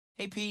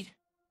Hey, Pete.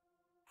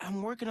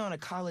 I'm working on a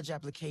college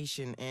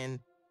application,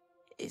 and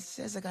it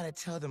says I gotta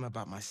tell them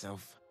about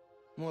myself.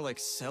 More like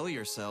sell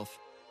yourself.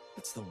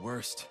 That's the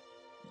worst.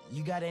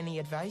 You got any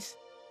advice?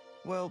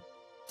 Well,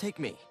 take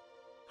me.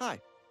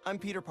 Hi, I'm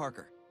Peter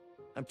Parker.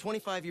 I'm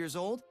 25 years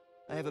old,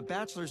 I have a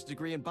bachelor's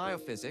degree in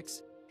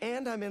biophysics,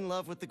 and I'm in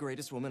love with the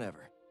greatest woman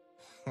ever.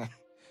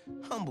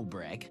 Humble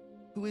brag.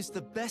 Who is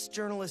the best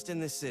journalist in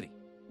this city.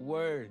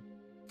 Word.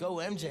 Go,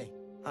 MJ.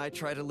 I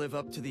try to live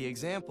up to the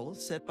example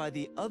set by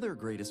the other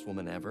greatest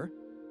woman ever,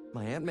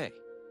 my Aunt May.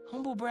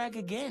 Humble brag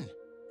again.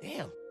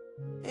 Damn.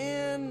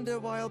 And a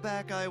while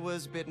back, I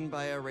was bitten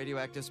by a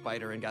radioactive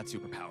spider and got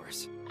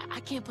superpowers.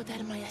 I can't put that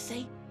in my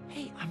essay.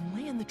 Hey, I'm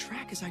laying the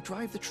track as I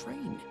drive the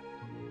train.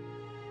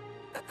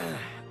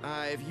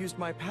 I've used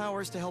my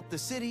powers to help the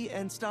city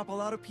and stop a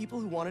lot of people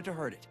who wanted to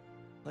hurt it.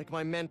 Like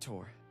my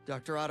mentor,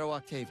 Dr. Otto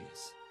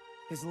Octavius.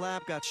 His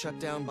lab got shut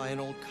down by an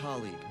old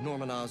colleague,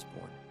 Norman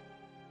Osborn.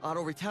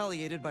 Otto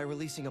retaliated by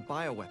releasing a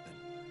bioweapon.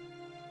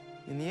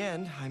 In the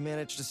end, I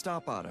managed to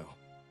stop Otto,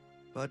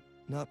 but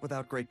not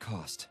without great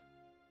cost.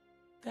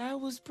 That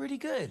was pretty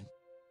good.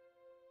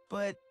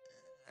 But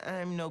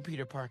I'm no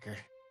Peter Parker.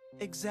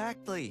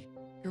 Exactly.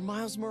 You're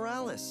Miles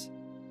Morales.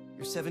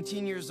 You're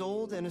 17 years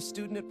old and a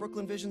student at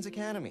Brooklyn Vision's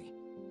Academy.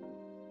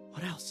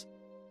 What else?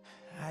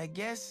 I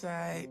guess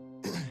I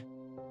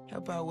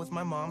help out with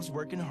my mom's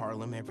work in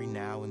Harlem every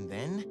now and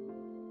then.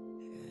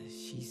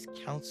 She's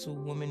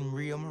Councilwoman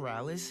Rio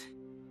Morales.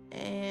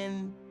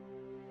 And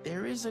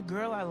there is a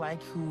girl I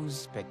like who's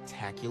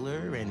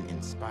spectacular and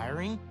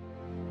inspiring,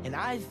 and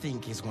I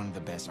think is one of the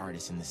best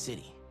artists in the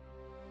city.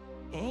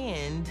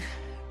 And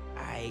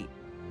I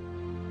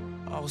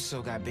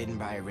also got bitten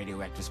by a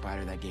radioactive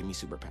spider that gave me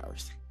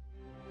superpowers.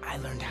 I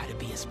learned how to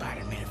be a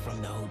Spider-Man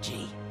from the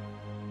OG.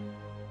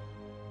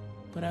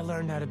 But I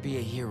learned how to be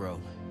a hero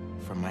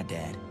from my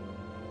dad.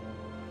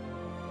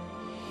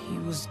 He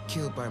was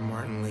killed by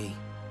Martin Lee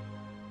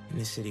in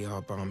the City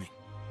Hall bombing.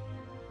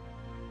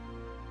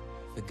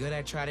 The good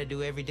I try to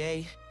do every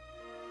day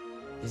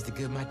is the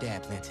good my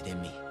dad planted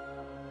in me.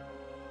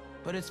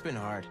 But it's been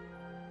hard.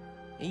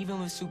 Even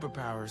with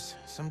superpowers,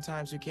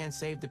 sometimes we can't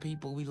save the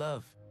people we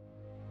love,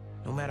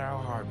 no matter how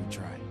hard we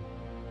try.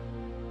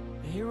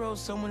 A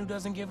hero's someone who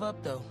doesn't give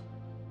up, though.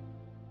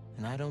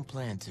 And I don't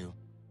plan to.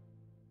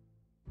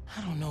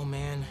 I don't know,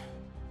 man.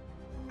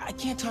 I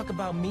can't talk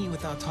about me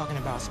without talking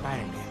about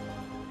Spider-Man.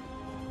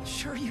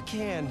 Sure you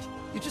can.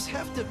 You just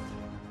have to...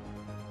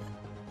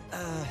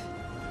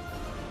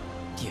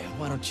 Yeah,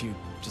 why don't you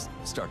just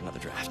start another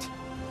draft?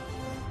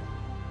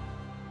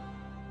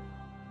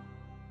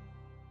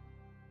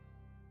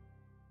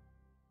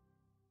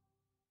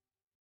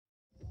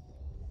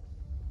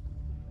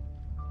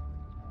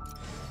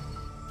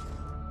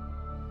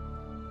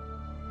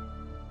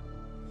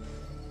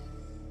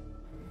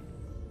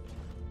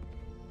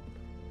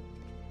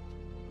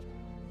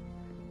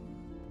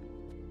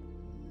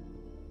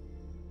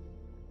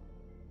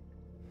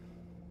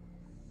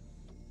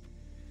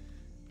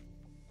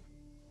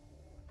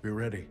 We're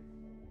ready.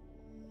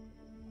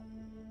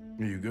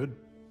 Are you good?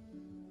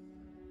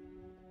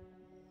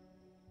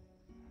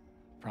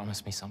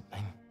 Promise me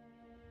something.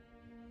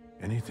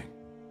 Anything.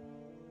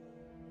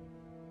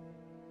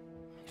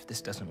 If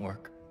this doesn't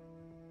work,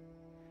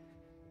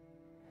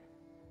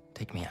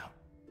 take me out.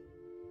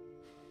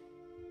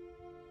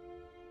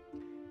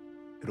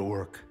 It'll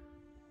work.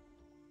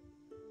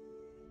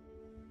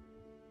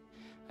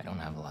 I don't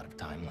have a lot of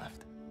time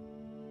left.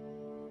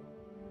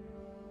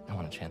 I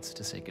want a chance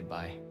to say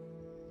goodbye.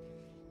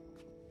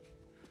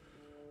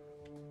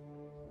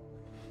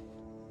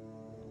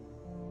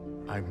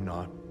 I'm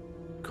not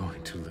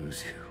going to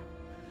lose you.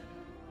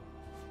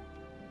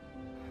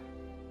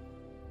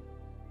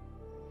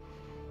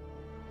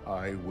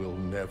 I will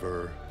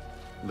never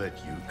let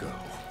you go.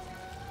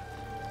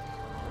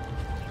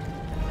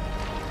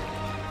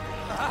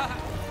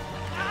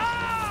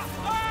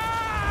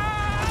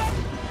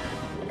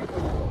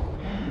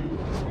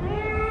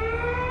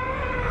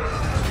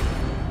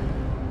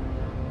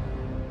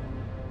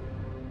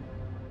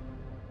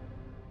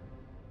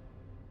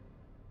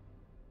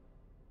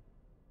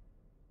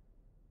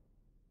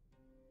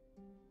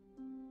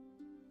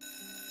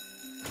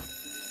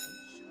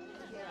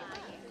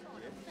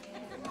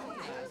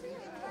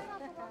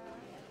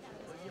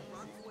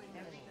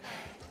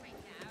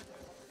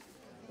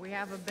 We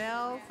have a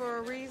bell for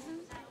a reason.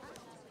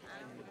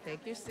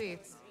 Take your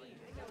seats.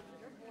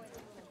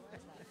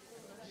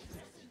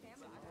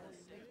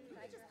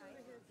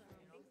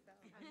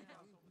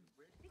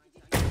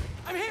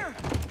 I'm here!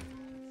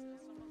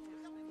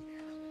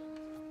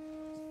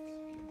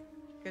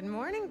 Good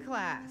morning,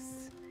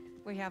 class.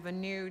 We have a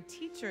new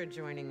teacher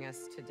joining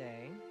us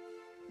today.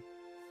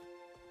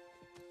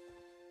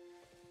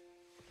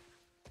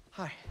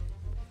 Hi.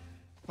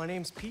 My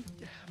name's Pete,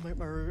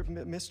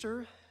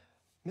 Mr.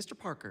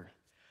 Parker.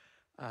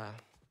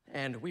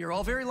 And we are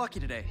all very lucky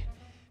today,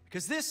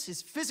 because this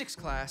is physics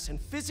class,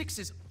 and physics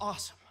is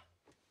awesome.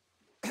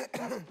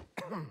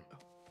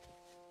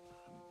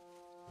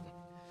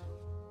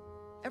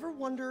 Ever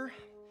wonder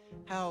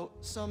how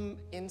some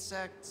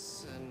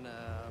insects and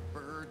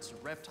birds,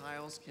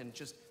 reptiles can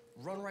just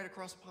run right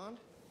across a pond?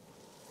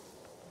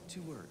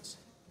 2 words.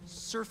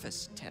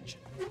 Surface tension.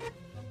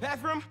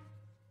 Bathroom?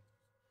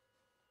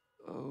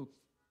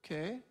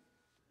 Okay.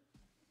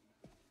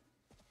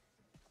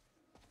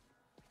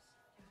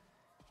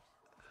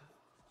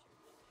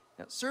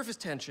 Now, surface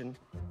tension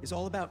is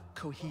all about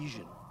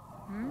cohesion.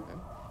 Okay?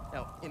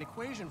 Now, in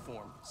equation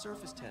form,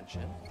 surface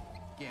tension,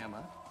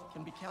 gamma,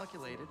 can be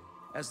calculated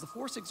as the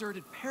force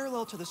exerted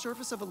parallel to the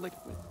surface of a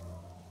liquid,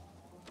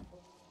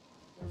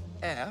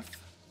 F,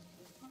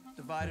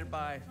 divided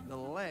by the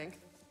length,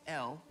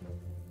 L,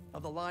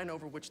 of the line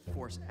over which the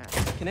force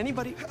acts. Can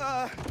anybody...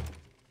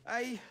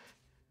 I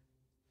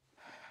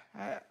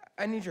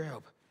need your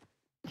help.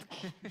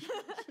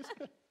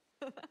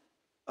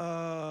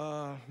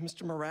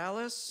 Mr.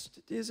 Morales,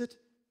 is it?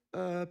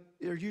 Are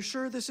you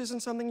sure this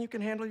isn't something you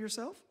can handle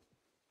yourself?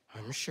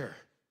 I'm sure.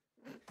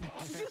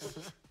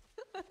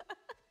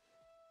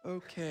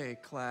 Okay,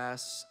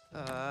 class.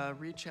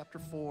 Read chapter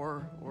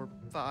 4 or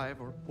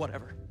 5 or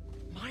whatever.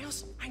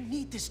 Miles, I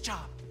need this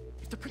job.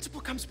 If the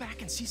principal comes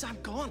back and sees I'm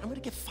gone, I'm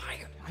gonna get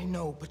fired. I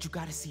know, but you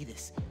gotta see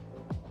this.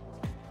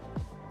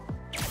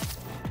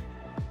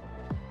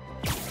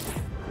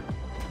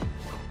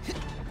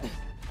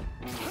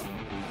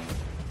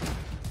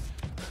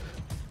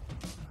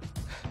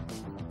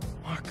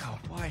 Marco,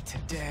 why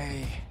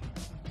today?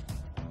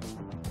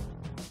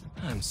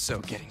 I'm so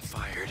getting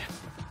fired.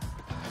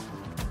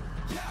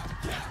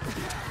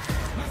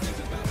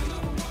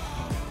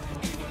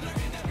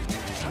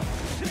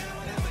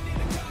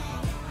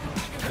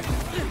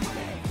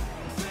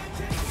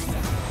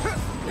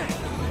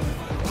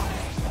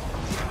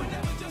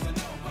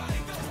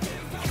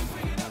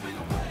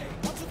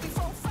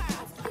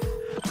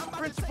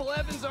 Principal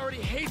Evans already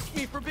hates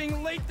me for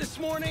being late this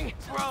morning.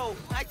 Bro,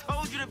 I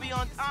told you to be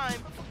on time.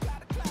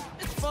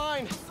 It's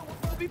fine.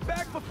 We'll be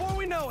back before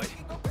we know it.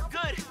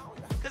 Good,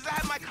 because I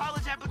have my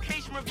college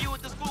application review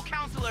with the school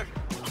counselor.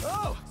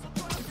 Oh,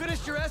 you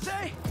finished your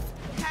essay?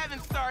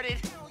 Haven't started.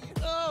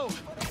 Oh,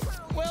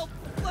 well,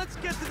 let's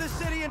get to the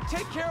city and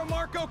take care of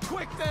Marco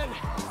quick then.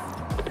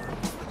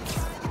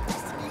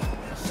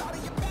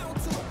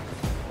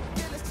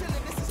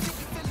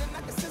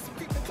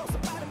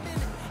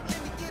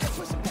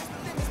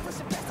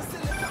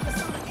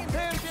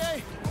 Hey,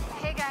 MJ.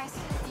 Hey guys,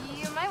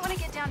 you might want to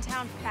get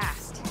downtown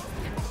fast.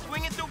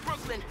 Swinging through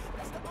Brooklyn.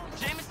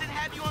 Jameson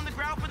have you on the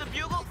ground for the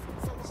bugle?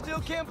 Still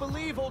can't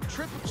believe old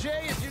Triple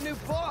J is your new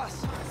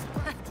boss.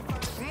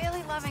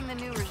 Really loving the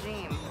new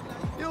regime.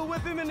 You'll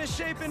whip him into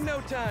shape in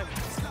no time.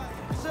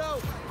 So,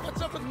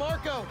 what's up with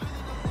Marco?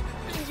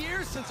 Been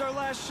years since our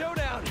last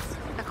showdown.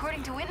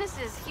 According to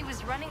witnesses, he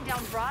was running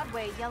down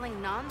Broadway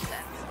yelling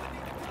nonsense.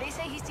 They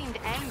say he seemed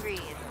angry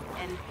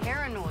and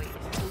paranoid,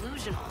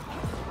 delusional.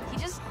 He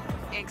just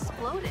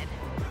exploded.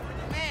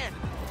 Man,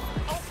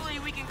 hopefully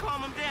we can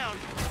calm him down.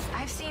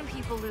 I've seen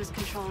people lose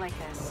control like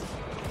this.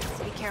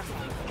 So be careful.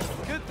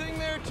 Good thing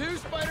there are 2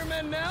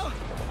 Spider-Men now.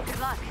 Good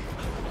luck.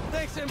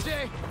 Thanks,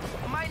 MJ.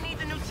 Might need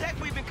the new tech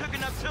we've been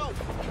cooking up too.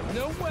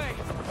 No way.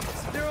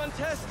 They're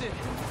untested.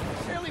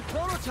 Barely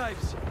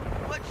prototypes.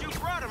 But you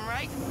brought him,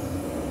 right?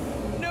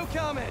 No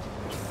comment.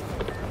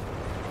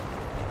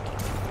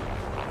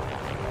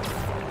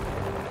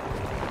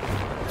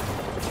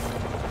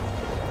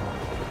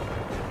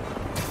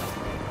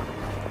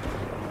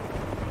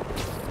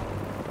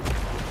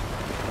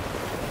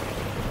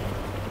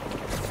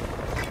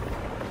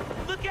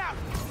 Look out!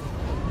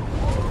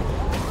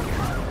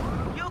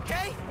 You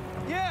okay?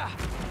 Yeah,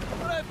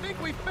 but I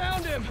think we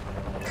found him.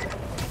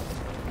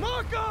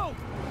 Marco!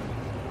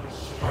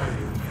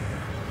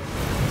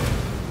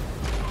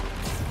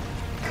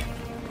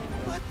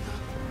 What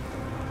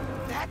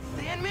the? That's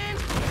Sandman?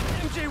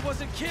 MJ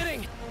wasn't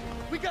kidding.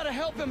 We gotta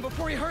help him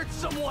before he hurts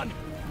someone.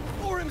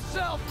 Or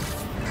himself.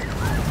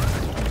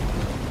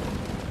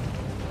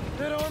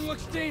 That arm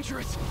looks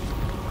dangerous.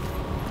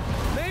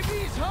 Maybe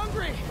he's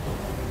hungry.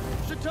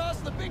 Should toss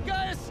the big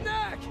guy a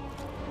snack.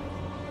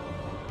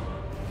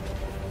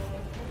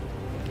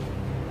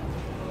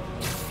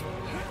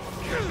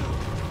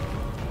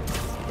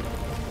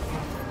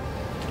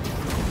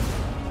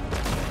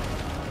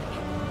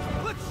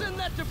 Let's send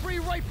that debris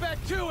right back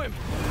to him.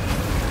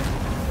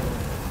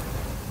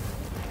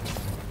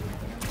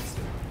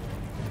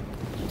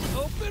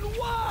 Open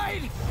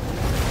wide!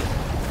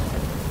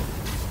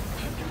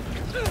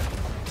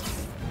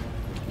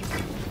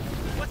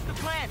 What's the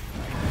plan?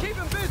 Keep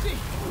him busy!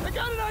 I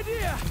got an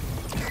idea!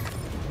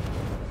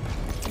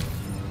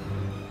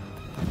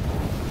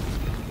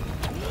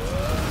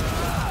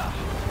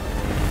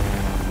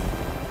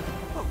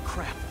 Oh,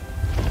 crap.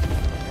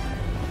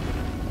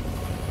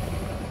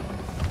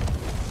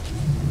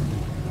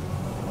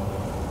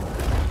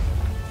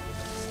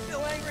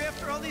 Still angry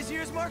after all these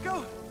years,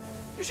 Marco?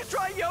 You should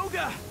try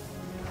yoga!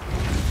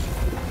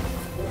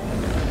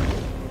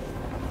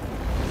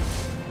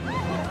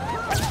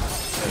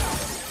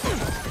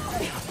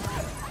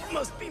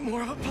 Must be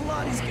more of a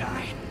Pilates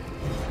guy.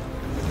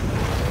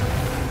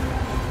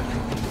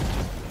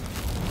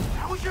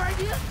 How is was your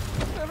idea?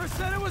 Never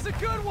said it was a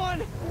good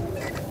one! It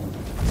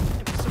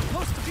was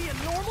supposed to be a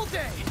normal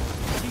day.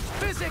 Teach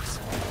physics,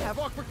 have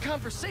awkward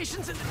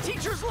conversations in the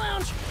teacher's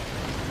lounge.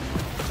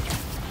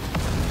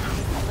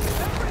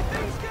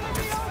 Everything's gonna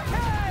be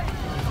okay!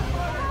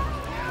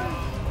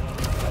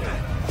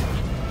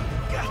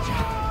 Gotcha!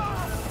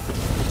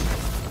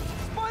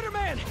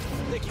 Spider-Man!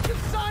 Think you can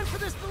sign for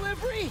this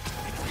delivery?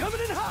 It's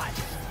coming in hot!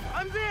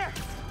 I'm there!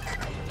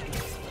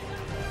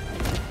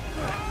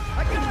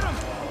 I got him!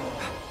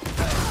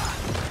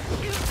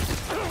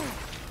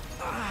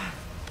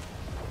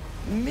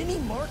 Mini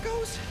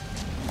Marcos?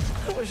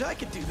 I wish I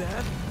could do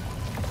that.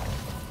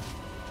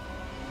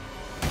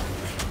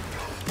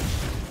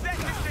 Set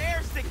Mr.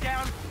 Airstick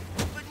down,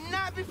 but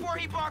not before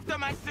he barked on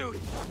my suit.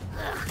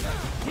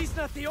 He's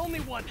not the only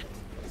one.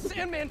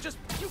 Sandman just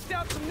puked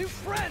out some new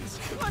friends.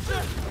 What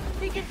the?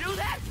 He can do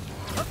that?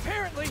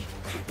 Apparently.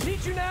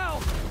 Need you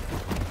now.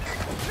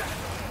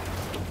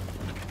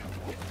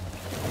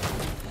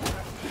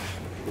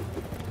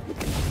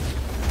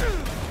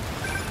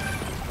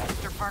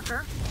 Mr.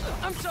 Parker?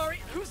 I'm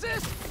sorry, who's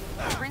this?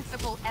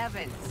 Principal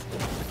Evans.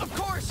 Of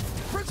course,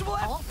 Principal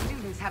F. All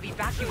students have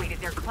evacuated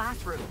their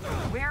classroom.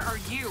 Where are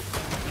you?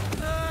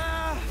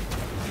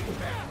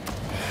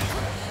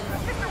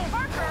 Mr.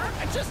 Parker!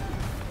 I just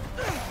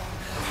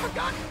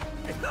forgot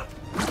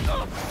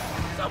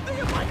something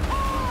in my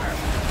car.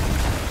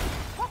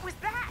 What was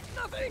that?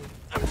 Nothing.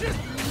 I'm just.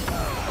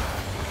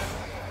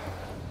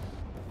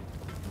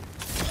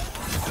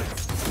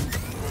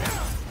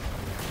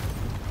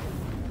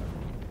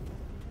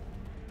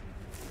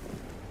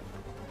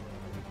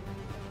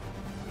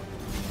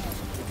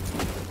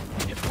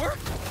 It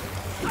worked.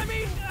 I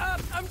mean,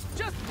 I'm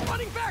just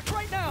running back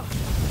right now.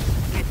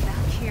 Get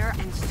back here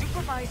and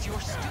supervise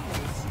your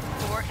students,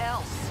 or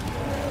else.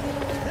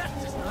 That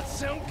does not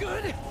sound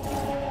good.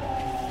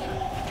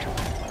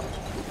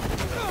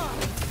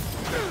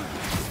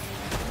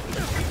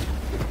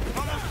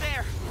 Almost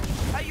there.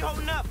 How you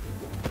holding up?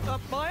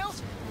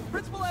 Miles?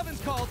 Principal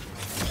Evans called.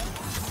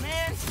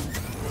 Man,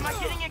 am I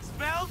getting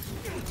expelled?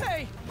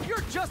 Hey,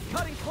 you're just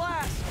cutting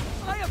class.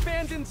 I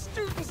abandoned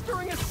students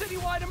during a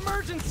citywide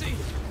emergency.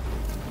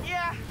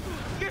 Yeah,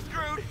 you're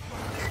screwed.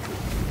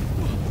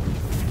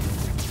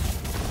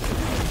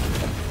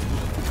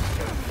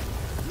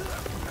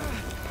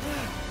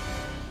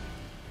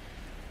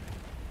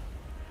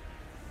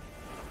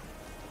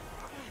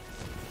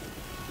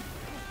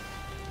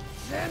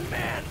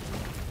 Sandman!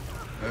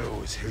 I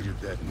always hated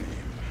that name.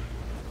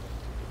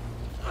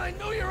 I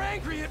know you're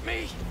angry at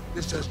me.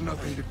 This has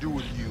nothing to do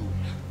with you.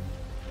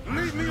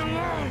 Leave me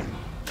alone!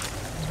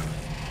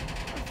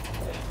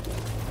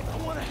 I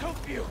want to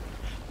help you.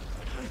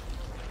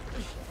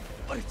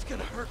 But it's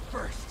gonna hurt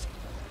first.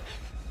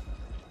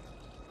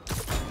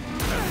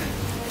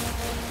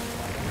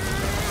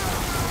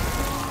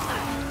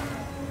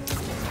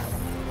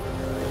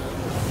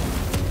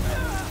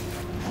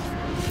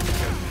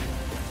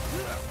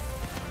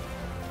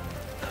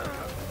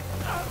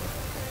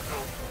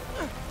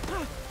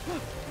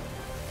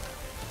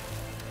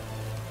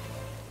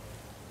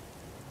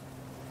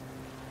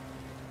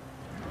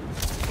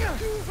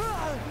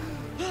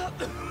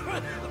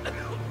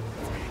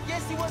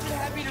 Guess he wasn't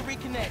happy to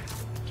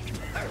reconnect.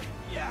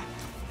 Yeah,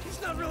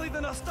 he's not really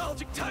the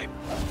nostalgic type.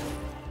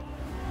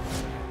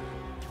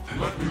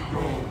 Let me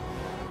go,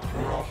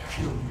 or I'll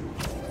kill you.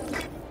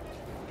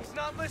 He's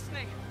not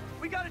listening.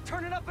 We gotta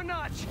turn it up a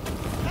notch.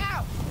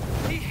 How?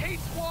 He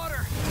hates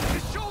water.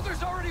 His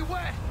shoulder's already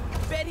wet.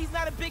 Bet he's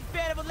not a big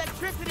fan of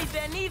electricity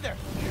then either.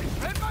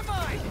 Read my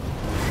mind.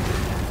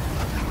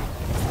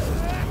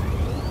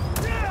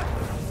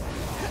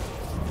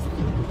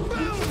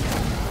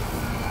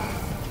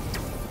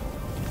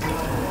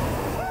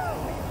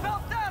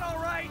 Felt that all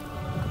right.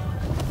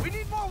 We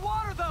need more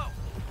water though.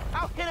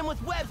 I'll hit him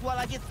with webs while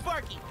I get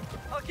sparky.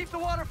 I'll keep the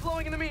water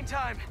flowing in the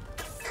meantime.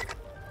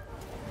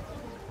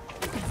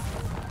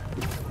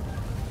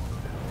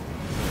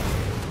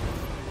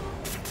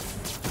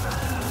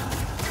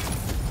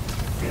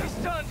 He's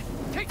stunned.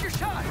 Take your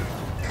shot.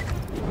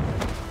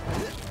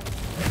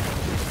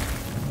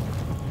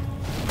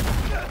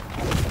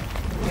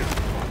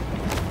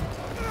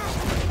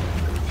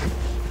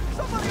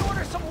 Somebody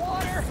order some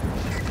water.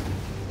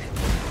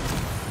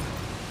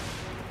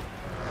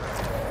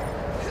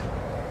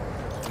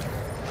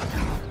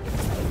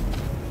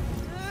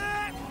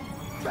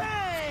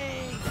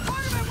 Bang!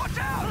 Spider-Man, watch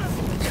out!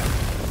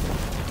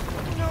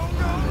 No,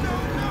 no, no,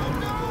 no,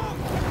 no!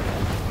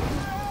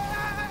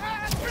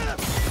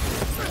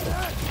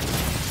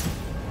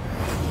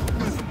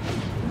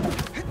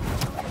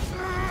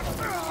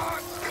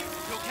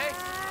 You okay?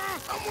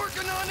 I'm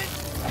working on it!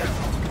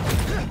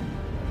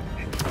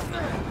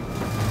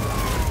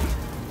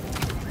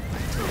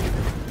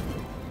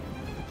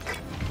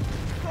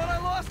 Thought I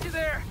lost you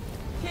there.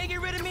 Can't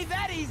get rid of me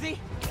that easy.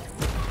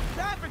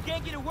 Time for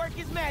Genki to work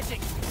his magic.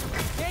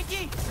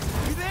 Genki,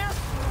 you there?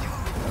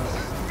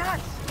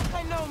 Nuts!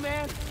 I know,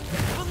 man.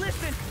 But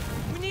listen,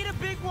 we need a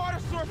big water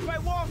source by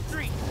Wall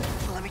Street.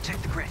 Well, let me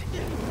check the grid.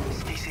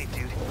 Stay safe,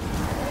 dude.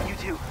 You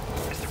too,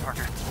 Mr.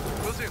 Parker.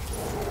 Will do.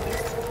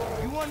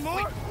 You want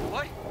more? Wait,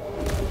 what?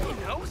 He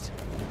knows?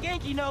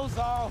 Yankee knows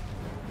all.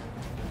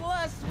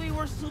 Plus, we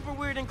were super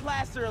weird in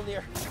class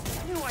earlier.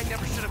 You knew I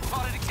never should have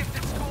taught at a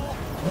gifted school.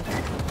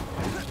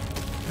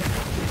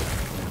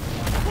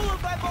 Pull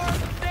up by bar,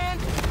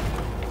 stand.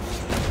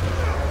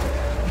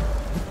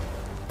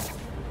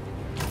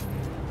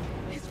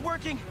 It's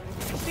working.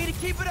 Just need to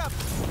keep it up.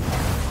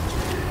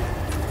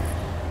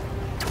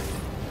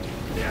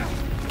 Yeah.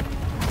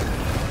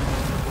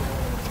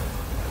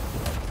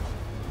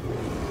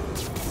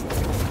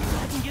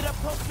 I can get up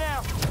close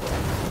now.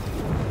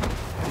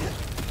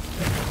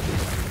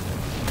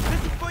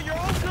 This is for your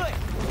own good.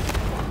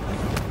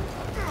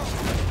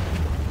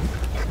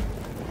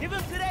 Give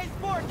him today's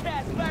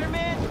forecast,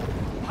 Spider-Man.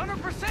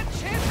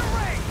 100% chance of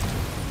rain.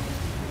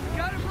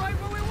 Got him right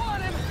where we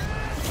want him.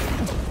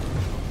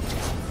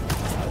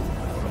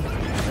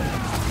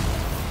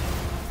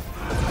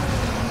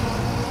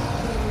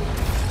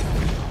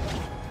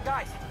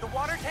 Guys, the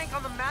water tank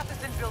on the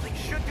Matheson building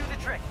should do the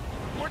trick.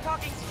 We're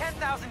talking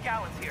 10,000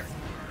 gallons here.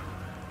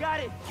 Got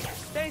it.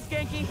 Thanks,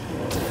 Genki.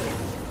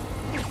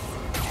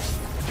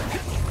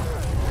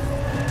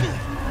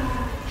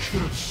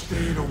 Should have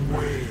stayed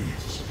away,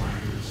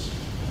 spiders.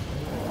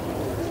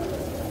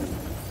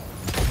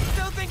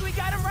 Still think we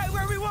got him right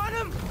where we want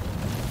him?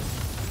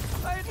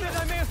 I admit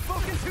I may have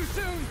spoken too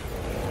soon.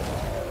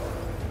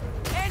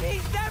 And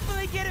he's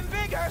definitely getting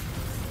bigger.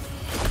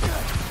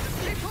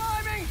 Keep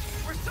climbing!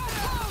 We're so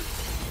close!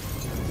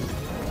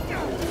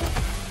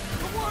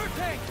 The water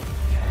tank!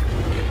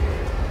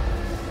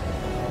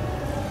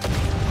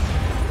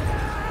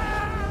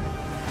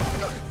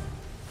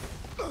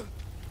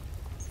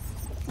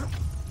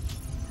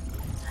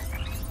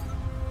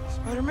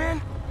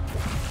 Spider-Man?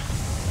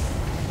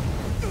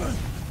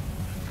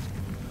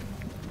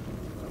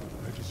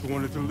 I just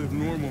wanted to live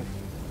normal,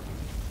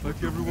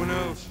 like everyone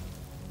else.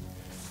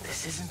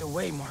 This isn't the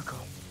way, Marco.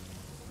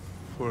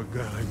 For a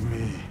guy like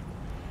me,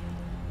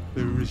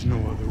 there is no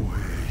other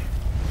way.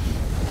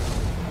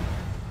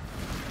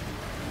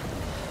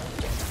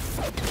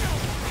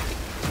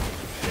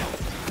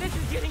 This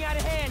is getting out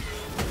of hand.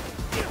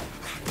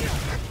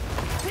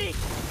 Pete,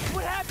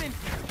 what happened?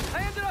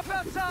 I ended up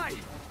outside.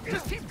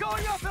 Just keep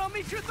going up and I'll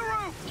meet you at the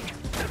roof.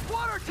 This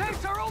water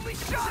tank's our only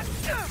shot.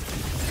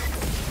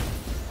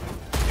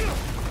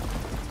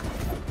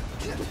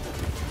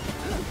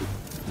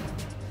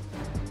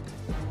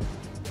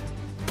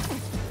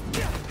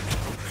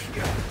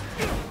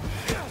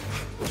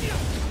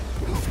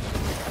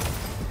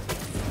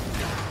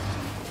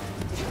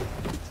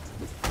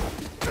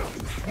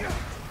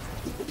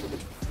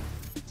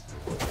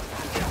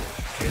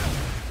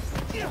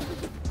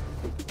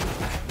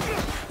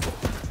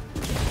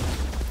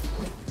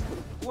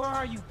 Where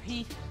are you,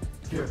 Pete?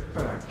 Get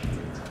back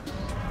here.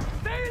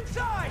 Stay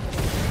inside!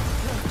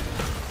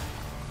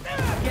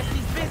 Guess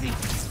he's busy.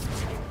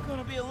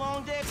 Gonna be a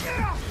long day.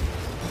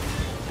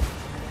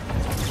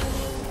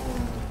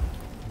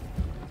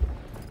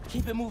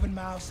 Keep it moving,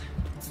 Miles.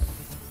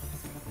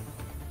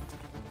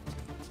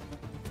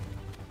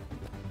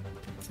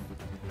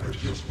 I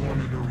just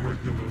wanted a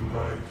regular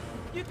life.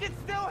 You can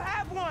still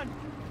have one!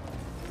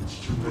 It's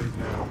too late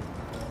now.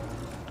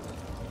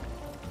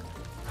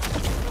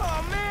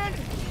 Oh, man!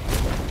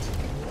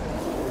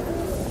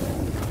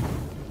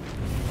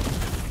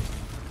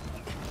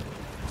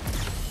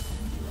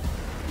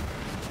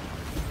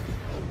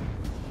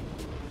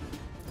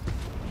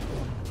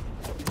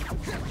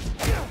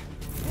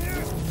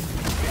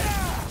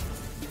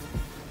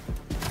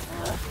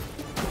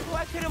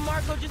 Why couldn't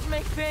Marco just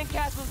make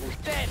sandcastles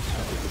instead?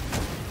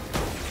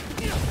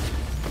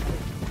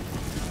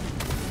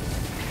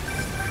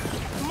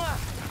 Come on,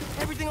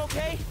 everything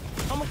okay?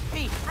 I'm with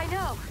Pete. I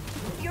know.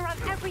 You're on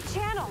every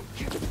channel.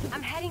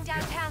 I'm heading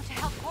downtown to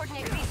help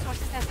coordinate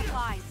resources and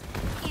supplies.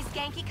 Is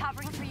Genki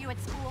covering for you at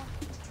school?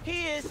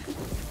 He is,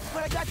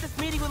 but I got this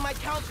meeting with my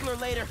counselor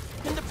later,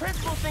 and the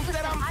principal thinks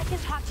that I'm... I can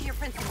talk to your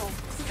principal,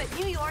 but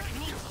New York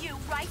needs you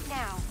right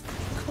now.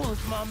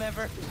 Coolest mom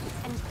ever.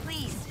 And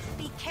please,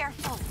 be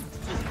careful.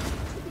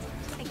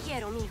 Te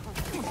quiero, mijo.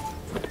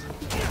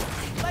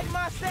 Like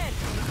Ma said,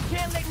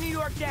 can't let New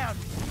York down.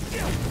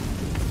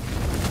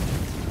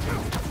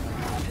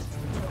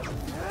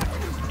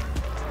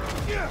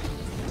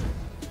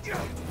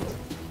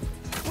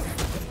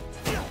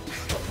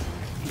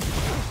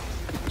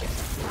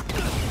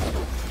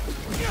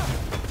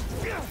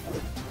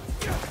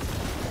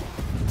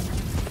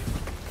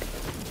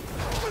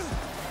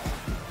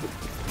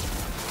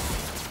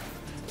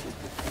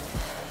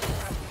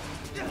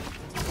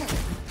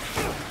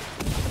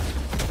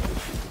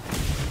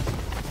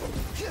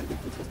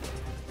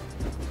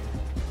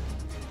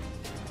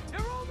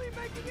 You're only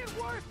making it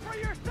worse for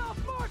yourself,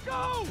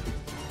 Marco!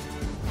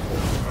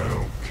 I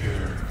don't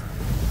care.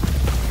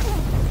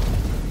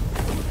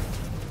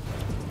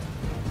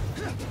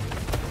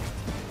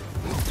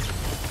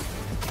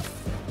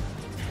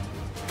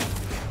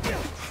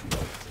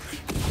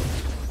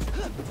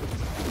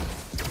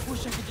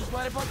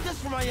 What about this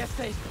for my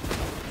essays?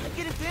 I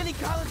get into any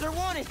college I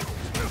wanted.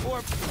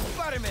 Or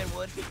Spider-Man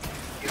would.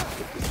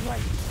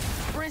 Right.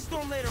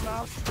 Brainstorm later,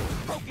 Miles.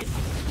 Focus.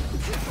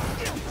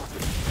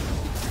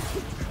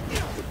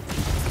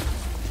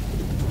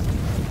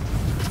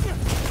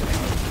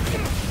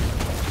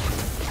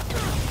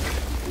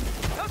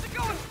 How's it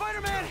going,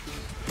 Spider-Man?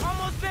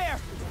 Almost there.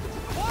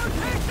 The water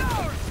tank's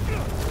ours!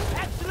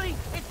 Actually,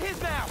 it's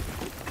his now.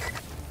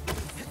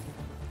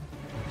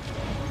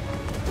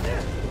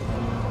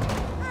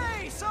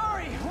 Hey,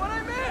 sorry, what'd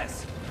I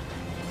miss?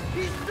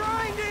 He's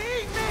trying to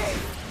eat me!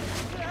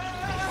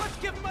 Let's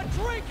give him a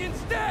drink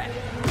instead!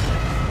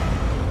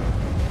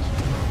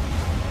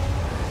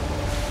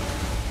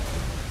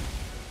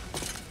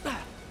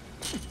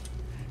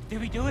 Did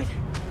we do it?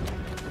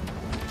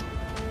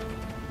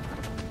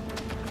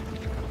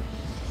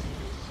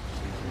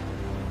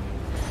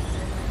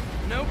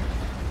 Nope.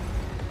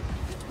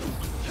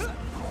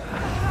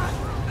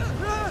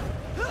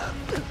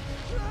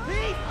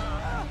 Pete!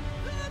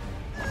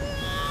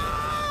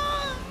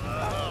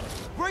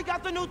 Break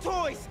out the new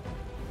toys!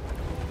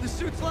 The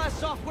suit's last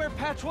software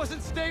patch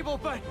wasn't stable,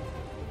 but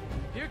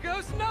here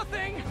goes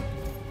nothing!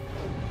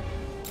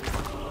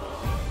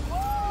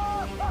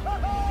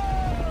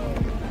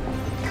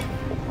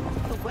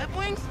 The web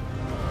wings?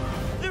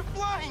 They're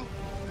flying!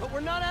 But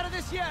we're not out of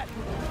this yet.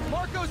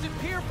 Marco's at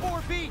Pier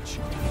 4 Beach.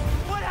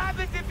 What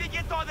happens if he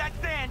gets all that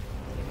sand?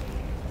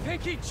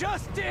 Think he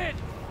just did.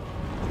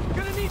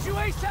 Gonna need you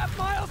ASAP,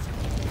 Miles.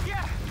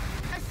 Yeah,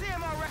 I see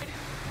him all right.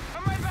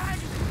 I'm right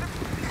behind you.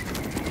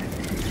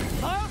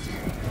 Miles?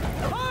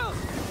 Miles!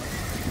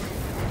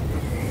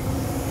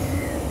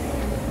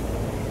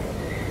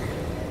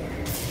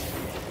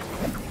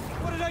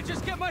 What did I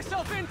just get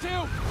myself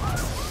into?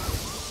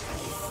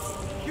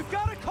 You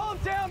gotta calm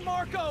down,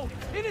 Marco!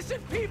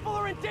 Innocent people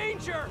are in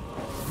danger!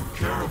 You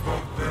care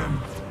about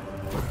them,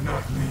 but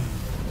not me.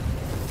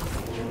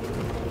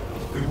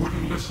 They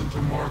wouldn't listen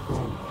to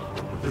Marco,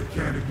 but they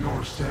can't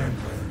ignore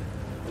Sandman.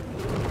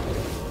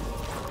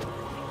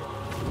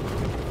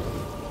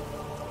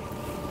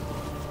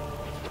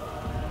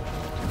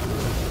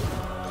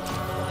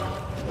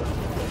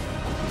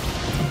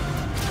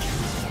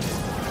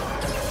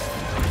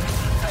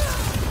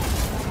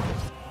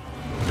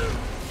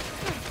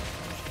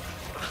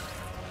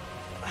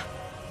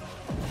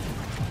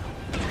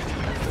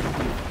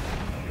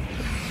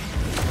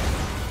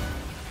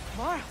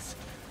 Miles!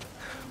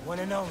 One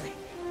and only.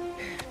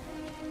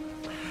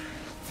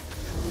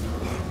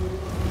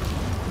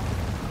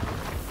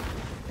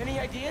 Any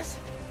ideas?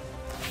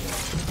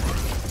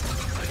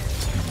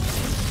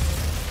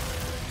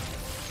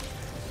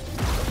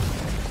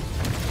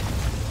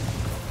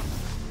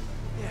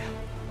 Yeah.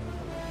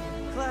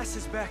 Class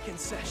is back in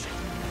session.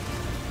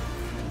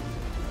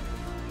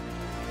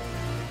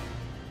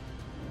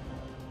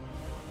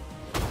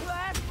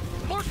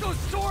 Marco's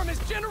storm is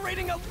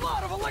generating a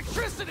lot of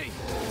electricity!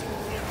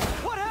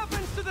 What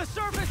happens to the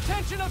surface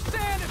tension of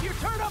sand if you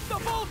turn up the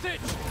voltage?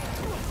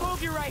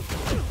 Prove you're right.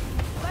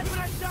 That's when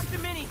I stuck the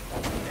mini.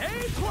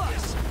 A+!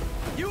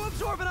 You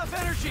absorb enough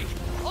energy,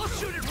 I'll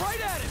shoot it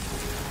right at it!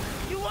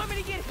 You want me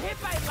to get hit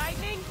by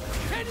lightning?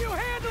 Can you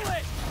handle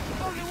it?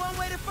 Only one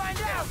way to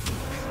find out.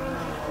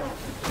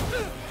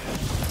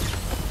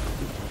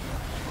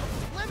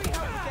 Let me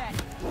help with that.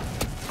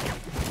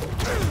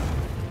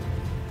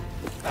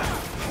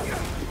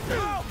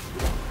 Oh!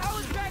 I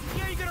was back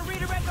here. You're gonna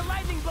redirect the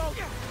lightning bolt.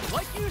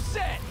 Like you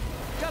said,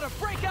 gotta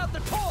break out the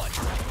toys!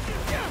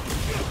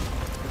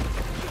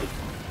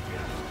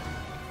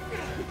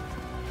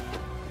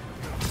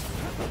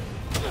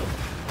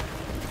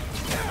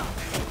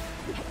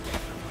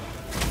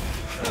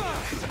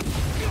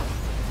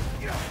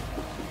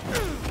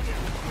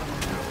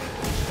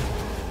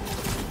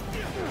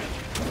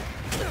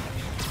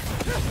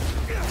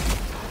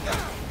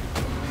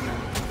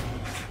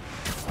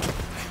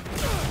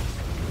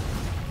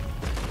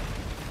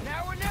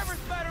 Now or never,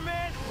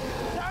 Spider-Man.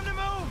 Time to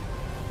move.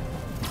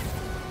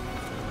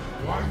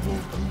 Why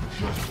won't you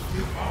just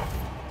give up?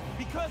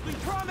 Because we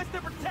promised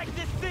to protect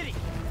this city.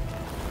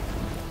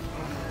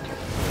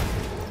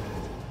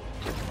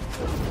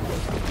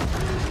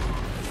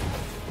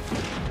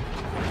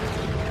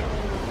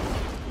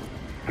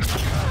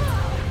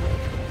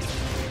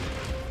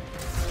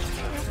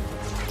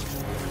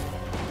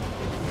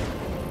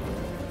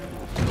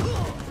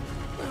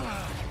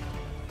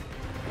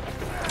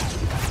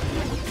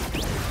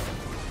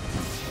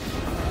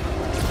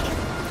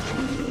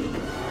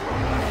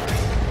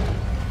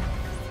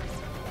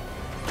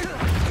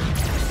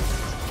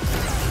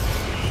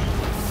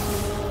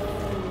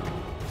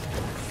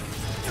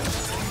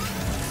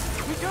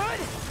 We good?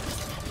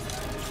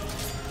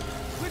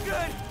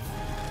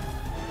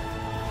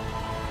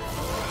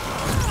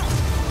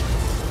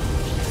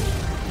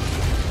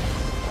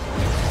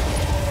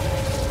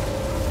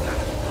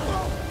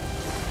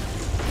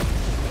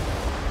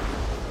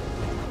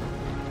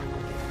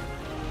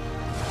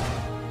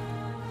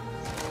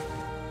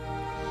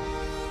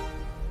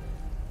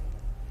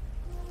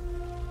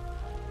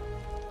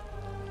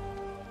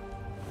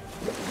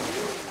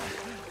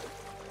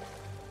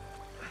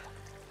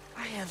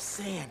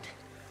 There's sand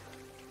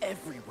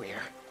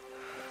everywhere.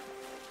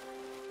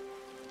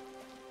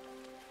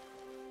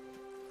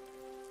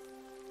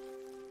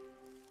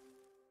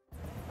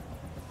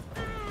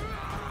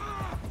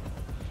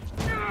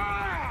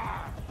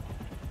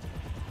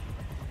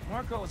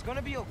 Marco, it's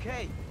gonna be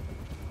okay.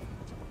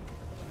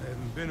 I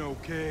haven't been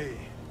okay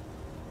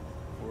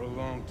for a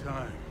long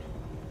time.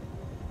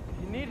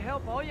 If you need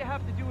help, all you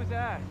have to do is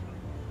ask.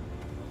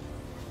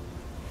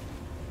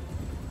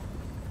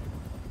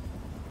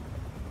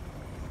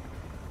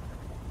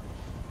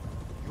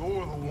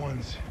 You're the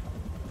ones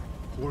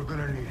who are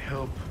gonna need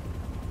help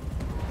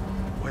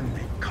when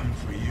they come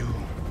for you.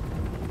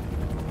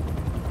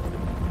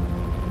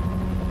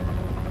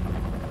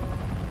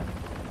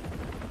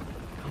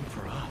 Come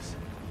for us.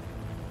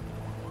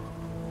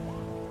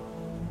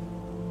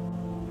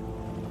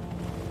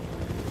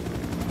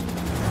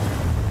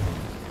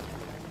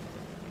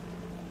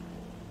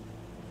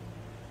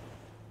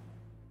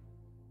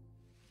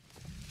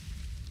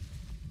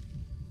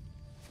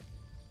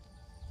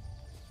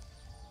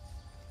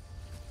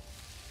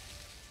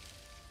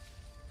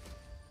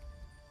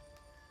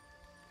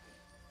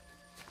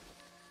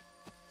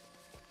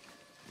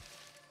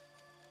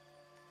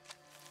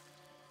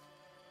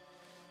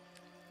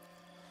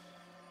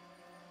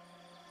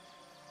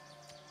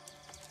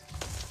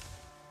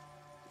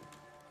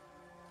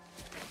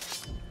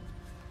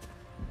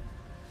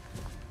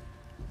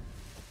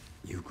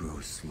 You grow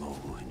slow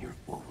in your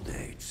old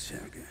age,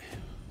 Sergei.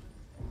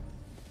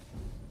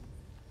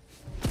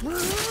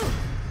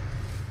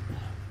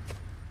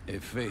 A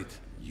fate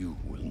you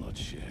will not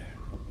share.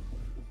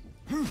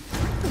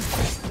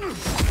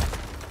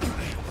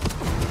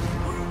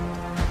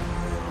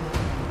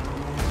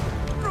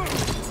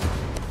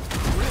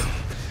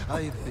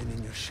 I've been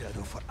in your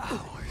shadow for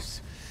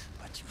hours,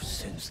 but you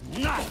sense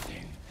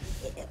nothing.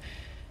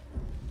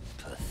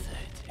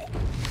 Pathetic.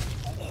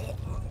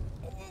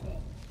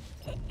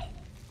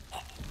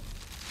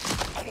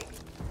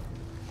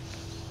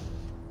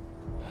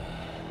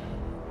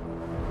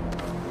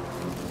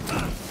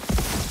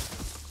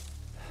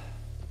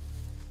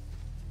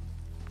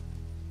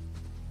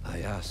 I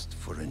asked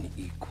for an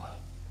equal.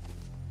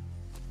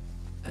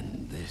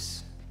 And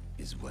this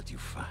is what you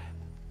find.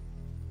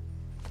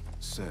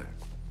 Sir,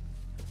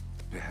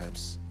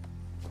 perhaps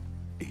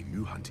a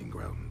new hunting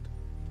ground.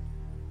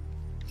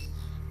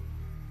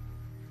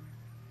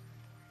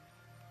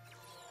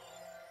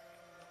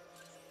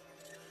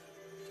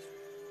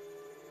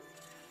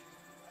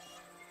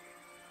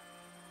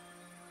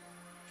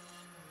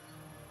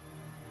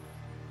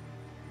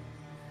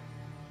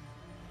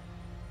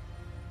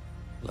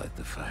 Light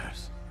the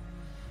fires.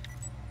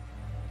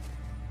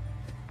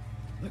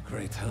 The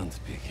great hunt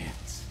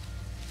begins.